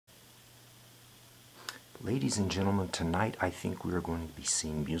Ladies and gentlemen, tonight I think we are going to be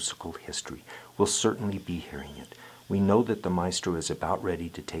seeing musical history. We'll certainly be hearing it. We know that the maestro is about ready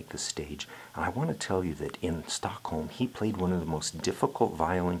to take the stage, and I want to tell you that in Stockholm he played one of the most difficult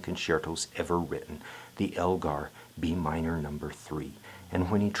violin concertos ever written, the Elgar B minor number 3. And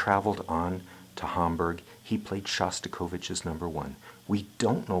when he traveled on to Hamburg, he played Shostakovich's number 1. We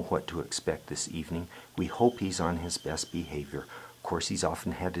don't know what to expect this evening. We hope he's on his best behavior. Of course, he's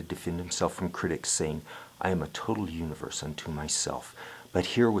often had to defend himself from critics saying, "I am a total universe unto myself." But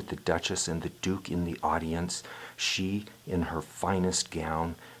here with the Duchess and the Duke in the audience, she in her finest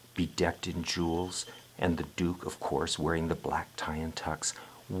gown, bedecked in jewels, and the Duke, of course, wearing the black tie and tux,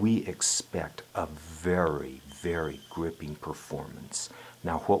 we expect a very, very gripping performance.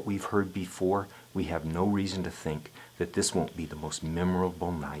 Now, what we've heard before, we have no reason to think that this won't be the most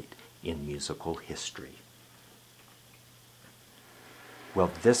memorable night in musical history. Well,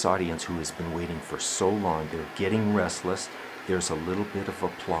 this audience who has been waiting for so long, they're getting restless. There's a little bit of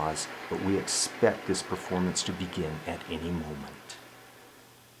applause, but we expect this performance to begin at any moment.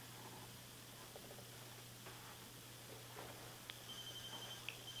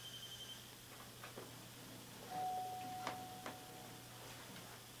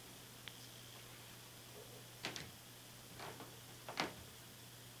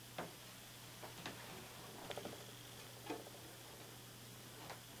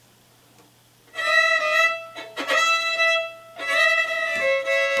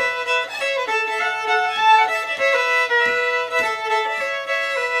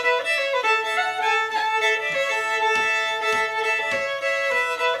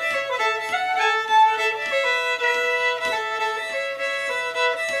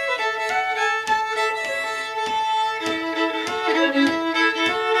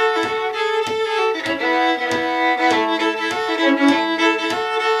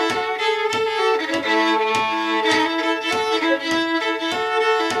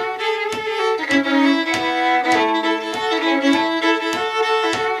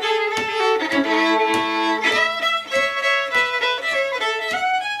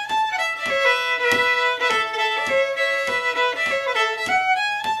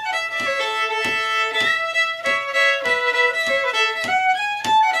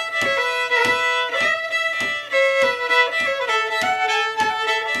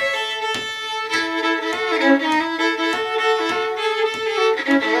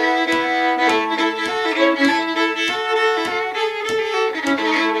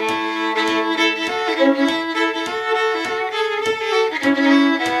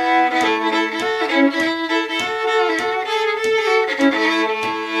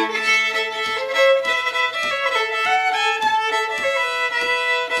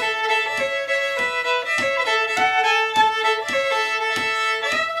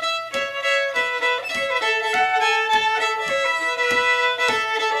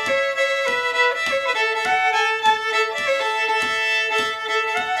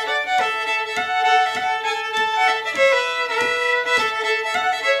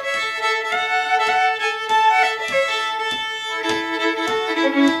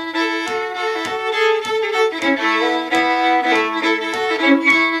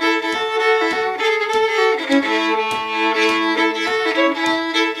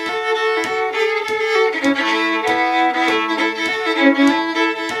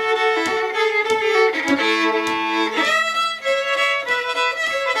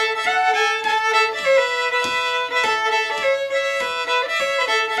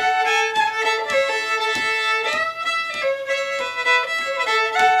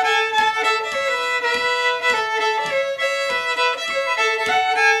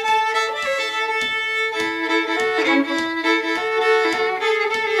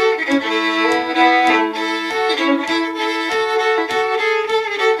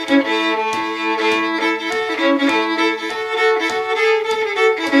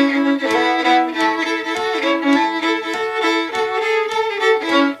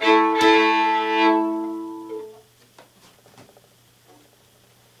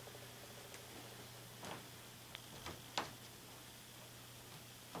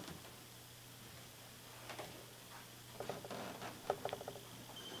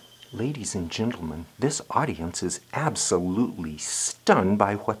 Ladies and gentlemen, this audience is absolutely stunned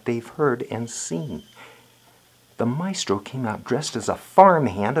by what they've heard and seen. The maestro came out dressed as a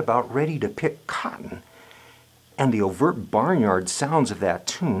farmhand about ready to pick cotton, and the overt barnyard sounds of that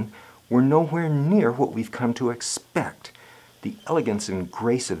tune were nowhere near what we've come to expect. The elegance and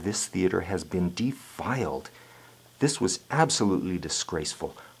grace of this theater has been defiled. This was absolutely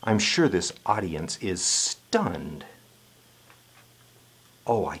disgraceful. I'm sure this audience is stunned.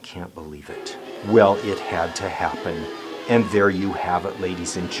 Oh, I can't believe it. Well, it had to happen. And there you have it,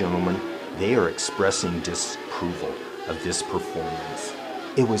 ladies and gentlemen. They are expressing disapproval of this performance.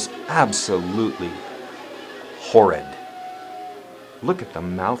 It was absolutely horrid. Look at the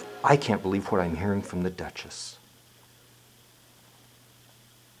mouth. I can't believe what I'm hearing from the Duchess.